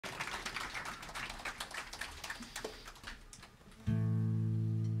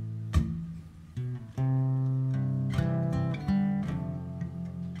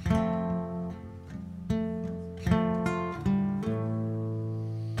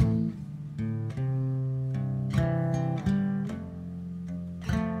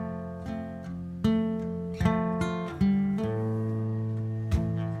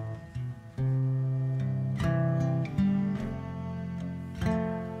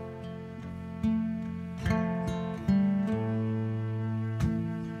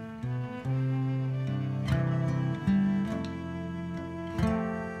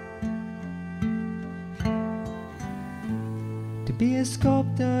be a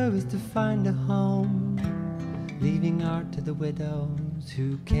sculptor is to find a home, leaving art to the widows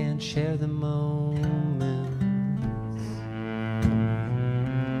who can't share the moments.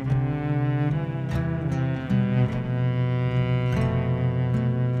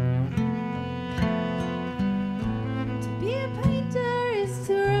 To be a painter is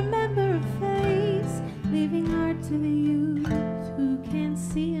to remember a face, leaving art to the youth who can't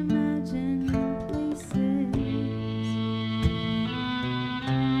see imagined places.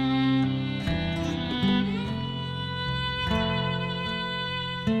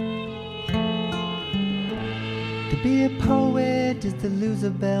 Be a poet is to lose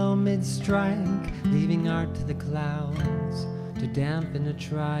a bell mid-strike, leaving art to the clouds to dampen a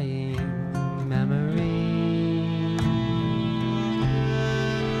trying memory.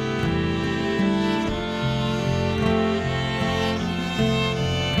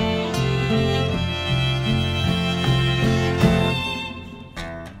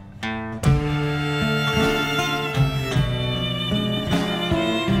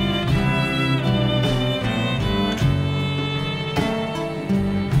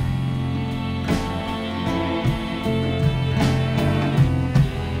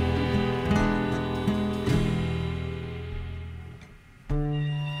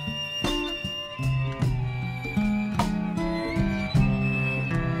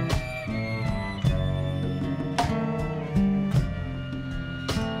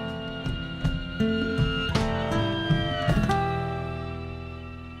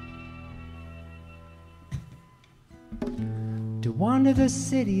 To wander the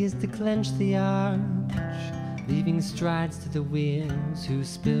city is to clench the arch, leaving strides to the winds who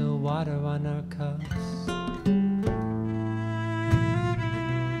spill water on our cups.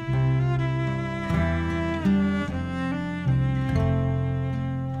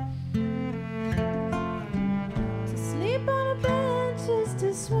 To sleep on a bench is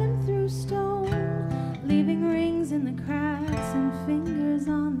to swim through stone, leaving rings in the cracks and fingers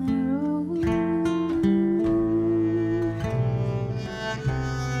on their own.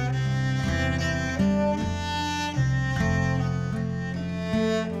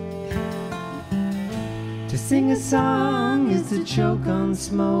 To sing a song is to choke on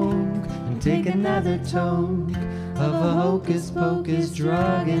smoke and take another toke of a hocus-pocus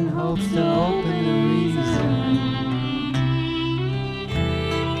drug in hopes to open the reason.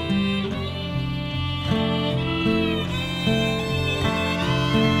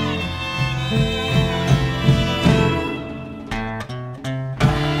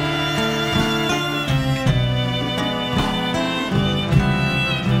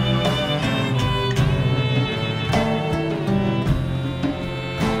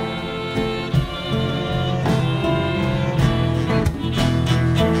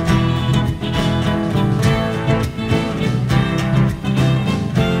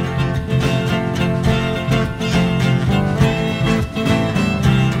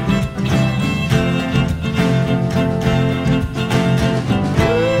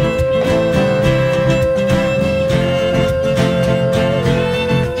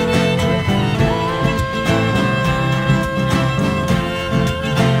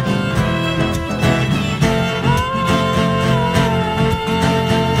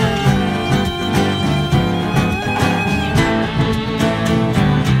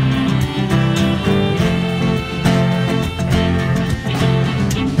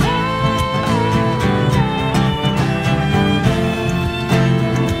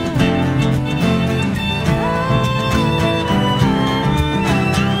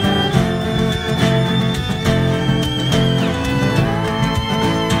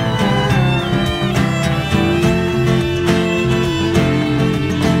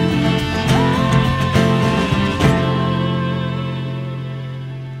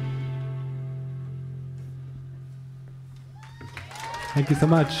 Thank you so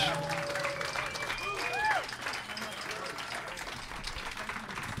much.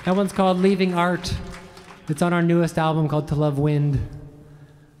 That one's called Leaving Art. It's on our newest album called To Love Wind,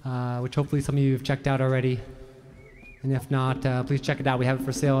 which hopefully some of you have checked out already. And if not, please check it out. We have it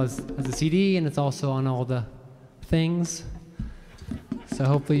for sale as a CD, and it's also on all the things. So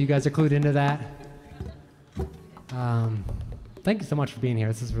hopefully you guys are clued into that. Thank you so much for being here.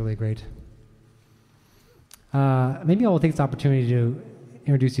 This is really great. Maybe I will take this opportunity to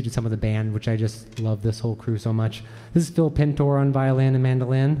introduce you to some of the band, which I just love this whole crew so much. This is Phil Pintor on violin and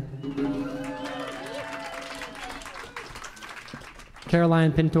mandolin.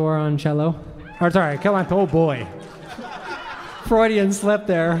 Caroline Pintor on cello. Or sorry, Caroline, oh boy. Freudian slip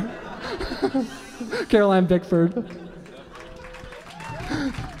there. Caroline Bickford.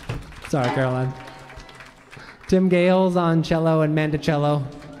 Sorry, Caroline. Tim Gales on cello and mandocello.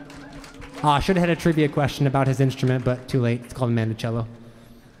 I should have had a trivia question about his instrument, but too late. It's called mandocello.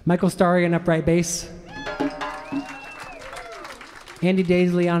 Michael Starry on upright bass. Andie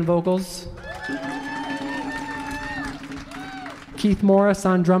Daisley on vocals. Keith Morris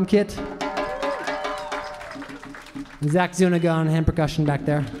on drum kit. Zack Zuniga on hand percussion back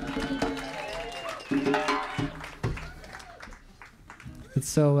there. It's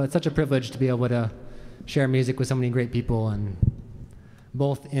such a privilege to be able to share music with so many great people, and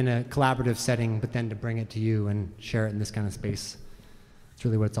both in a collaborative setting, but then to bring it to you and share it in this kind of space. It's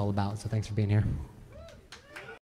really what it's all about, so thanks for being here.